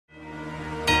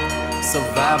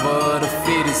survivor of the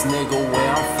fittest, nigga,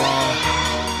 where I'm from.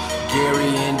 Gary,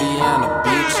 Indiana,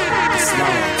 bitch, the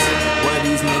slums. Where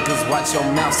these niggas watch your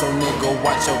mouth, so nigga,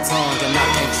 watch your tongue. And I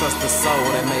can't trust the soul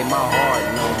that made my heart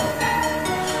numb.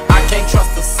 I can't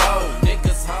trust the soul,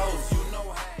 niggas, hoes, you know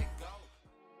how it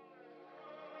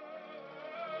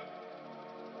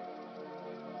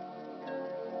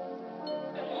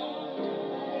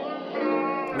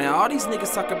go. Man, all these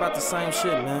niggas talk about the same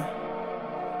shit, man.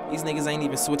 These niggas ain't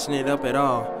even switching it up at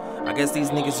all. I guess these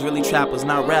niggas really trappers,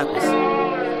 not rappers.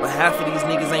 But half of these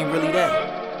niggas ain't really that.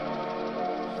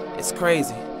 It's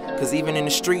crazy, cause even in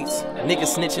the streets,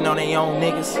 niggas snitching on their own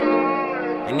niggas.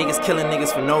 And niggas killing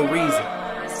niggas for no reason.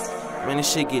 Man,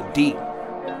 this shit get deep.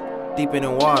 Deeper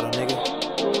than water, nigga.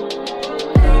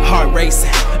 Heart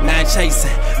racing, mind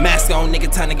chasing, mask on, nigga,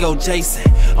 time to go Jason.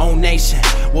 Own nation,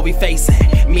 what we facing?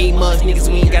 Me mugs, niggas,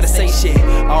 we ain't gotta say shit.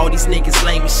 All these niggas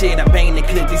lame as shit. I bang the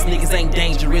clip, these niggas ain't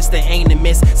dangerous, they ain't a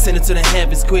miss. Send it to the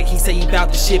heavens quick, he say he bout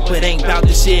the shit, but ain't bout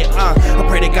the shit. I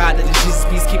pray to God that the Jesus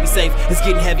peace keep me safe. It's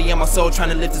getting heavy on my soul, trying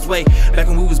to lift his weight. Back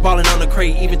when we was ballin' on the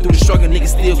crate, even through the struggle, niggas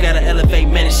still gotta elevate.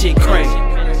 Man, this shit crazy.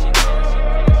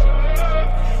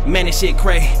 Man, this shit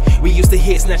cray. We used to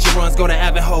hit snatching runs, go to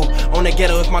Avenho. On the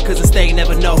ghetto, if my cousin stayed,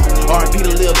 never know. R&B a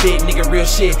little bit, nigga, real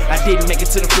shit. I didn't make it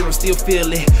to the funeral, still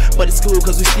feel it. But it's cool,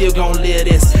 cause we still gon' live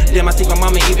this. Damn, I think my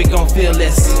mama even gon' feel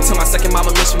this. To my second mama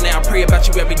miss from now, I pray about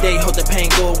you every day, hope the pain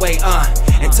go away,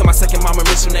 And to my second mama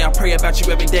miss from now, I pray about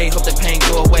you every day, hope the pain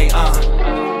go away, I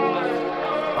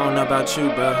don't know about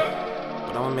you, bro,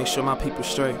 but I'ma make sure my people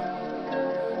straight.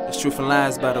 It's truth and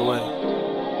lies, by the way.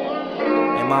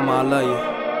 And mama, I love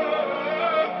you.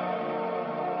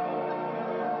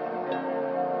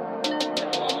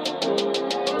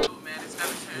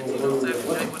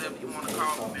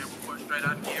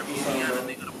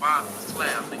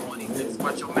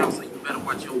 Watch your mouth, so you better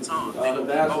watch your tongue,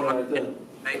 nigga.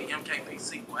 Baby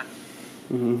MKPC, boy.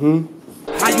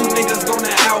 How you niggas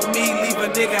gonna out me, leave a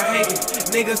nigga hanging?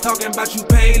 Niggas talking about you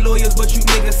pay lawyers, but you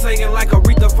niggas singing like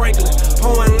Aretha Franklin.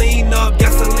 Pouring lean up,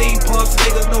 gasoline pumps,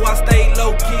 niggas know I stay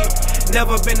low key.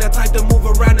 Never been the type to move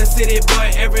around the city,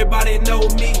 but everybody know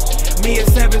me. Me and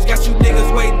Savage got you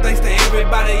niggas waiting, thanks to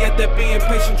everybody out there being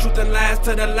patient. Truth and lies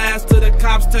to the last, to the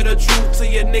cops, to the truth, to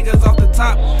your niggas off the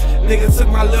top. Niggas took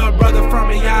my little brother from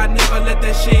me, y'all never let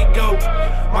that shit go.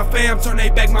 My fam turn they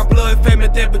back, my blood family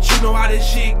dead, but you know how this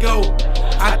shit go.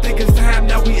 I think it's time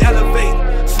that we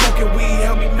elevate. Smoking weed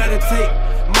help me meditate.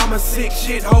 Mama sick,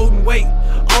 shit holding weight.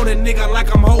 On a nigga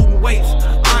like I'm holding weights.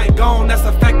 I ain't gone, that's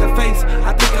a fact to face.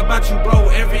 I